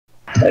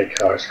Ik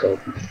ga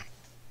scopen.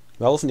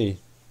 Wel of niet?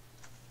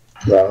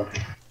 Wel.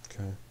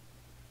 Oké.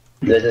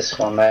 Dit is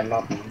gewoon mijn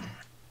map, man.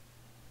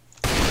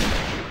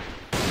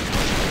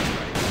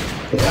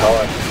 Ik hou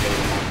echt van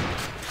deze map.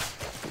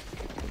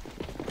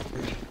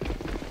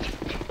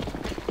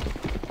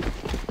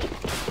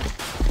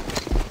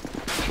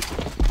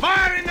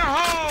 Fire in the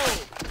hole!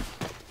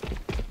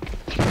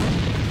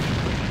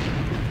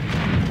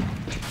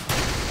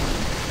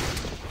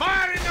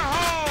 Fire in the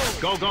hole!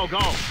 Go, go,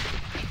 go!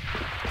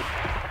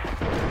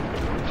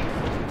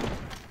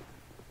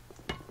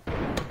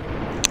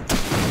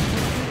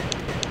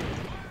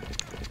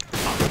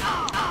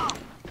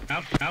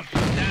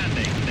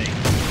 Outstanding.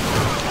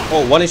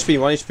 Oh, 1 HP,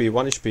 1 HP,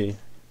 1 HP.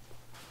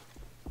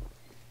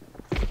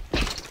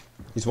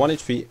 He's 1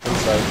 HP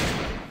inside.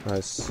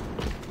 Nice.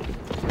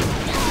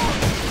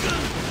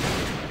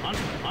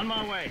 On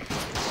my way.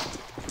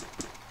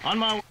 On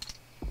my way.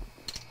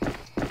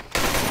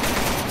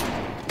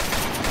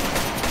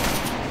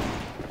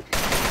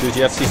 Dude,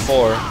 you have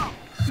C4.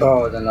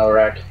 Oh, the no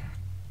rack.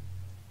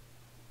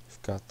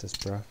 You've got this,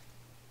 bro.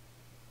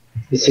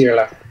 He's to your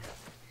left.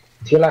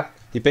 To your left.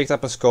 He picked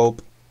up a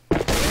scope.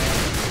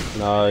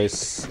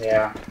 Nice.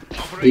 Yeah.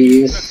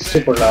 He is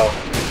super low.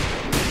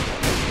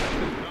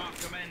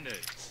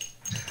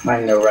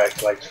 Mine no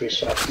rack, like 3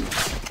 shots.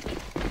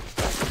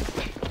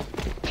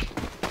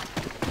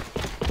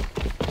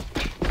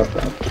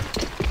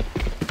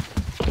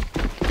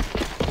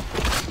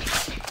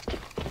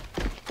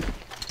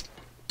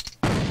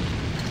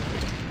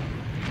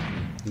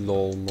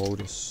 LOL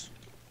modus.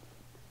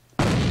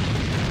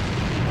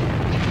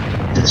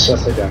 It's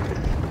just a gun.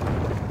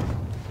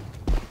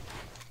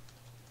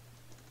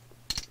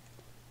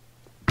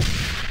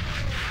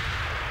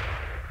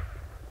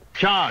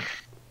 Charge.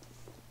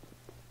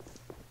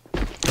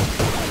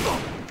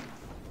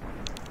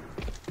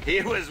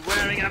 He was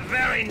wearing a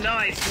very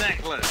nice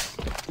necklace.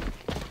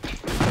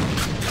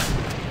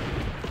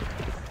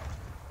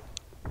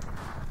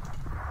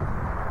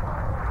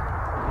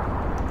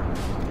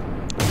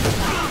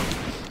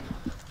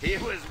 He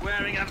was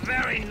wearing a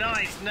very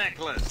nice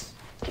necklace.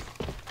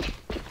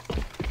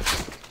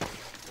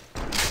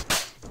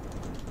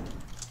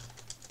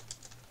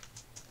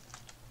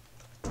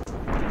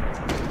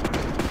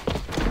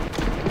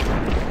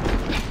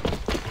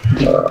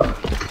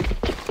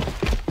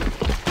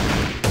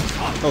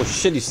 Oh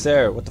shit, he's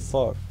there. What the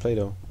fuck?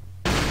 Play-Doh.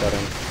 Got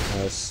him.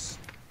 Nice.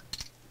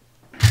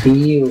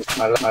 Feel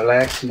my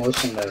legs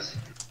motionless.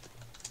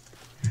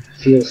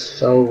 Feels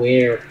so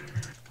weird.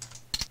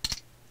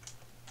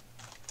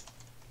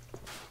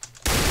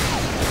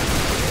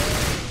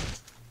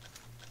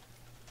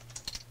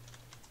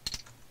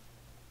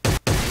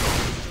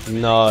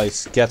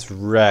 Nice. Get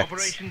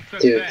wrecked.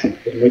 Dude,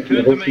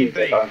 the hoeft niet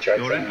account te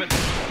zijn.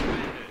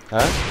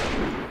 Huh?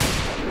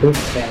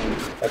 Hoeft geen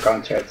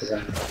account te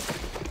zijn.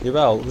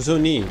 Jawel, hoezo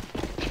niet?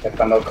 Het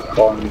kan ook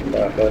gewoon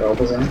verder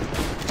open zijn.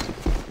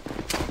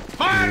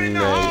 Fire in the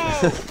Nee.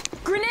 hole!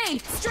 Grenade!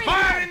 Straight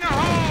Fire in the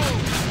hole!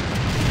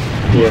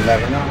 You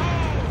never know.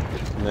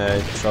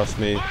 Nee, trust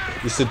me.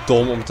 Die is te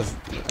dom om te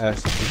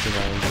echt goed te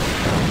zijn.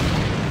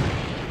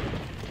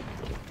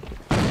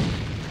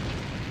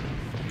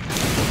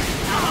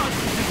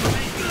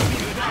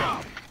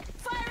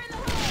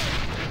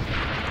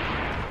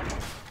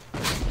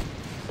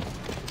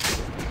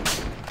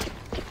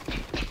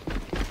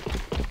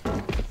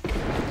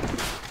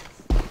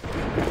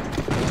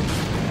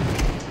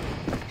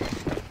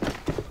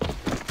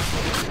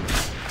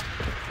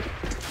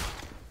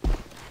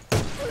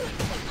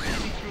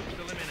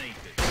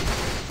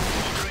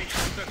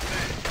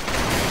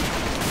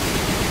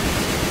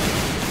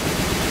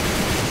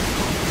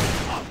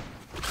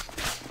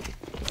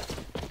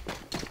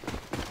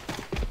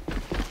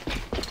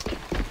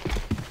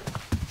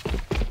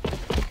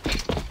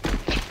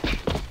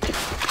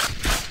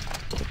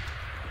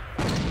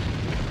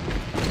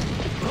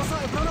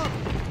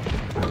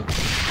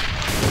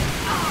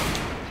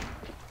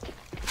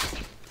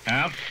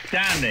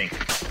 Outstanding.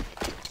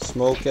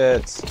 Smoke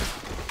it.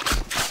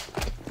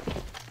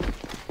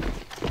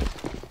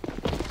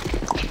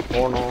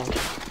 Oh no.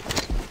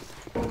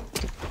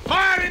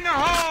 Fire in the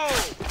hole!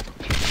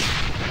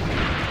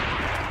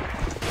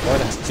 Oh,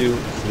 that's too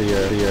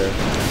clear.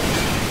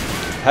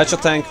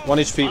 Headshot tank, 1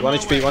 HP, 1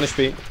 HP, 1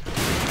 HP.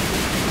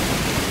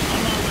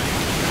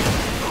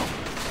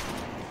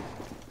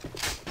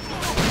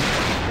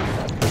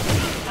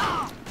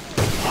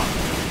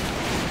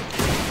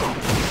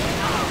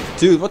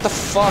 Dude, what the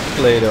fuck,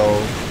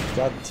 Play-Doh?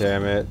 God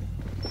damn it.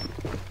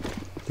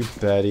 You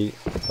baddie.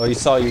 Oh, he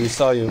saw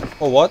you.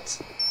 Oh, what?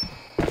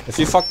 If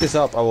you fuck this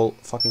up, I will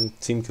fucking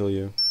team kill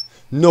you.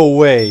 No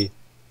way!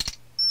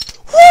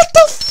 What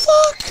the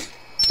fuck?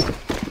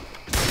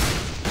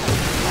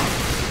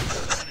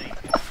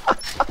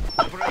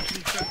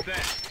 Operation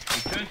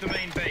success. Return to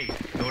main base.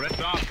 Your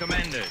SR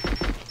commanders.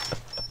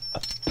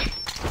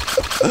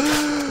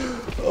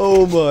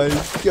 Oh my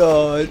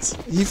god.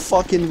 He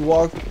fucking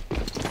walked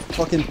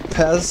fucking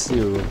past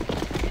you.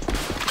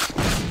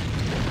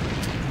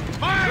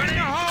 Fire in the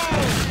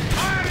hole!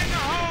 Fire in the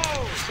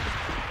hole!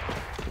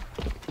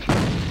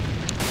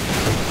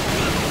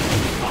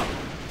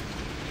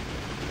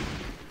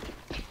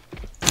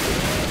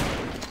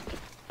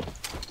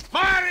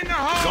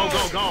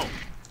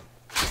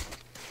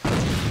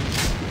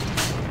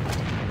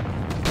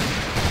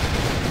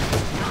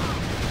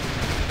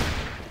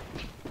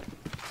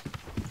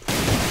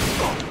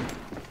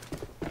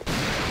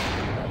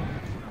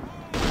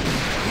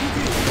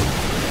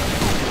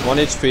 1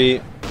 HP.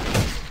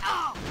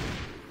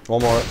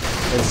 One more.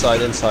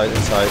 Inside, inside,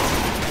 inside.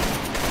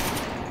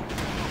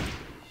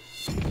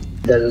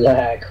 The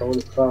lag,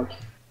 holy fuck.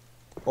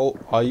 Oh,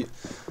 are you...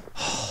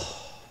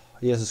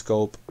 He has a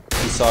scope.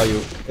 He saw you.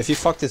 If you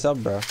fuck this up,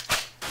 bro.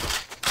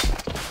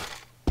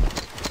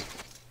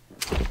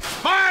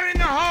 Fire in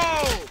the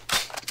hole!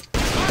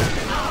 Fire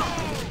in the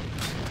hole!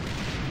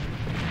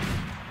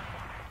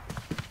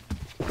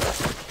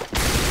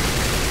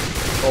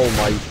 Oh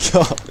my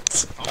god.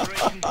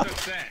 Operation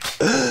success.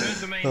 Return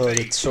to main Oh, the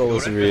base. troll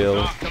is Your real.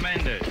 efforts are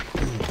commended.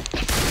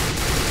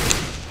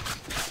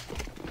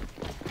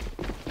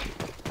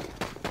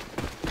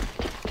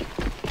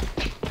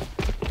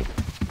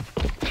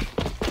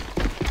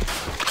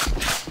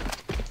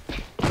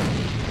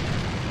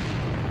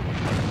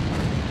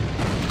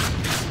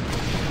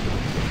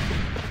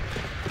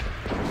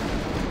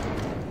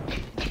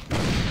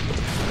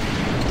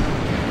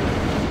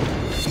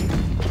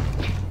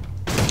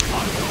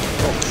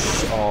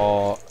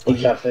 Oh, You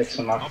can't fix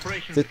him up.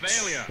 Operation the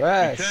failure.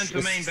 trash Return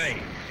to main is base.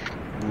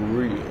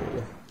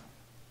 real.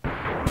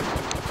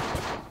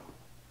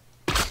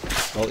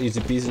 Well,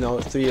 easy peasy now.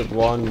 3 at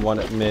 1, 1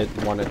 at mid,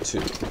 1 at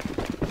 2.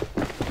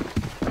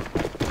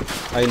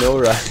 I know,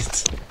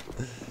 right?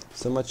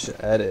 So much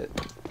to edit.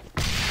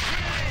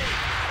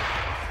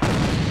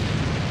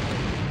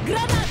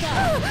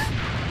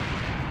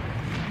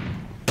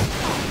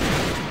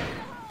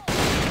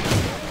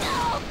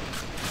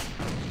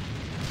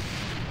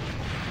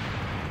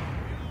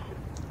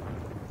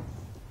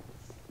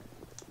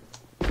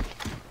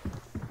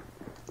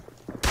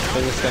 I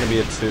think it's gonna be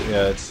a 2.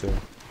 Yeah, it's 2.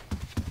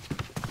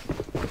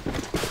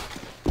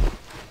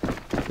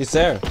 He's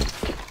there.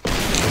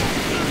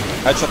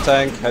 Headshot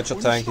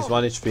tank, he's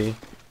 1 HP.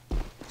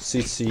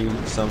 CC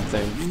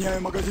something.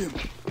 Меняю магазин.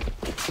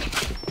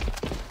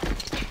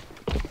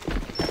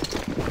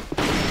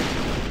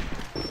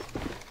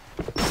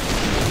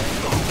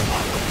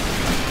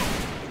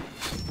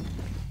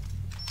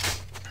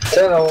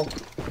 Hello.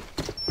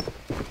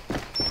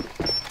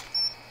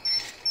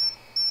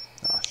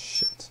 Ah,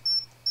 shit.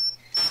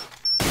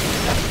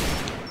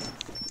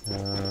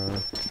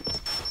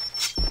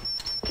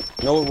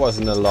 No, it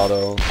wasn't a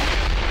lotto.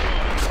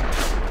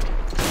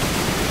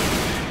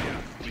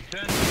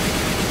 Return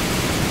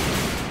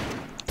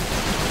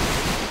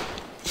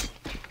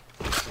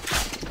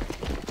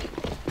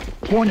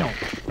Понял.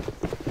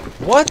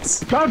 What?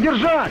 Как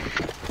держать?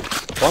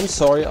 Oh, I'm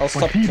sorry, I'll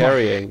stop Спасибо.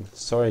 carrying.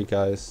 Sorry,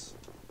 guys.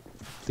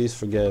 Please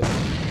forgive.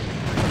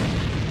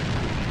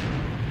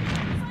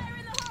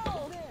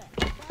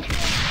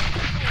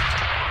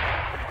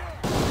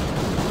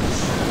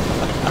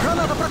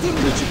 Граната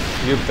противника.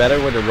 You're better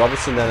with a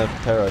Robertson than a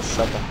Terra.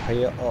 Shut the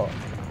hell up,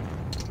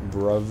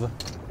 bruv.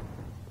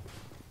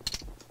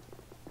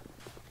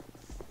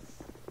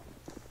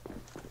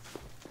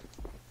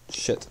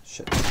 Shit,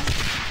 shit.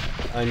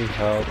 I need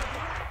help.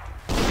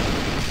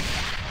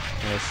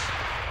 Nice.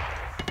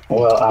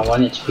 Well, I'm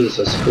 1 HP,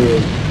 so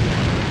screw.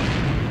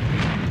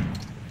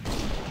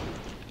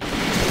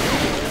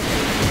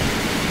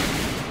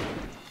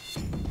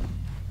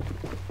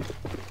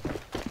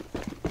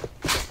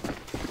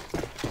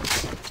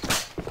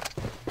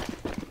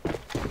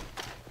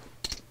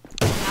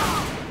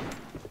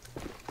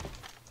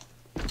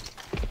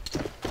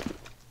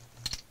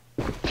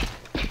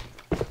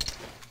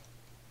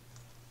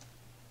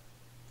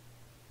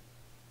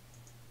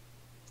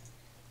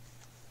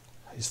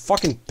 He's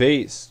fucking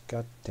base.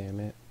 God damn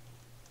it.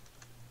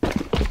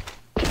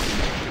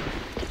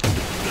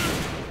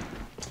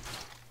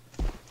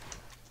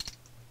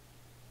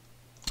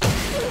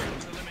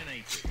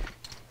 eliminated.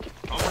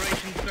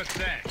 Operation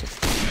success.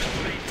 Return to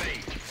main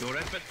base. Your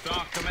efforts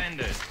are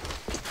commended.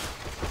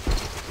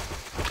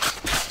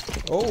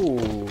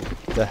 Oh,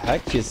 the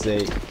heck is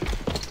a...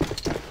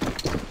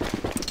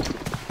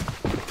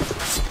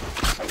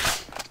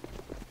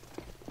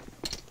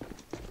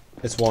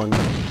 It's 1.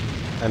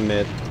 And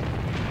mid.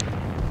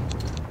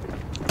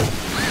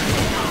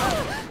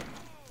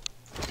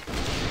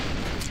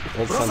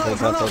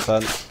 Hold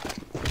fan.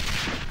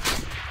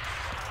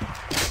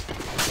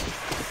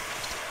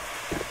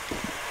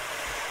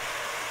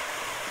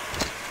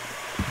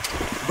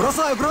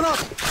 Бросаю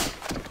гранату.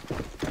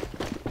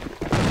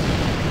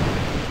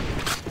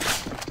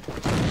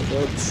 Go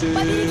to...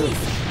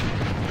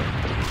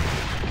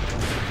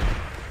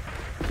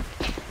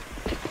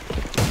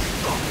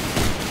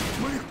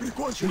 Мы их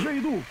прикончили. Уже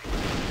иду.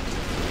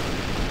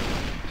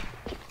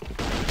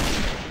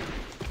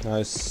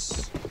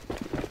 Nice.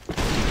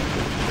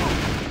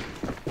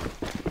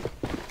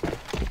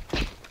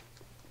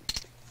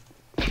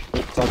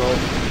 Tunnel.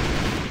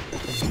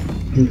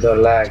 The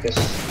lag is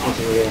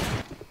real.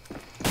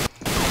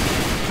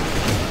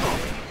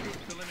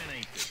 Troops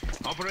eliminated.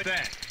 Operate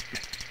that.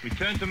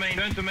 Return to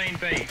main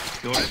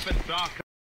base. Your efforts are